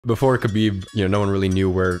Before Khabib, no one really knew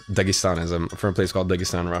where Dagestan is. I'm from a place called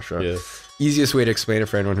Dagestan, Russia. Yeah. Easiest way to explain it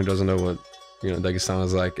for anyone who doesn't know what, Dagestan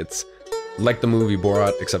is like, it's like the movie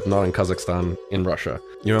Borat, except not in Kazakhstan, in Russia.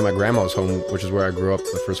 My grandma's home, which is where I grew up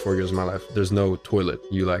the first 4 years of my life, there's no toilet.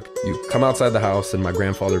 You come outside the house, and my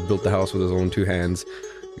grandfather built the house with his own 2 hands.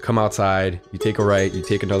 You come outside, you take a right, you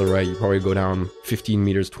take another right, you probably go down 15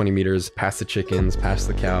 meters, 20 meters, past the chickens, past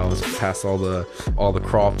the cows, past all the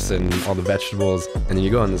crops and all the vegetables, and then you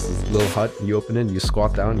go in this little hut, you open it, you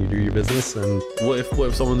squat down, you do your business, and... What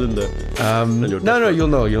if someone's in there? No, you'll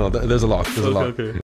know, there's a lock, there's a lock. Okay.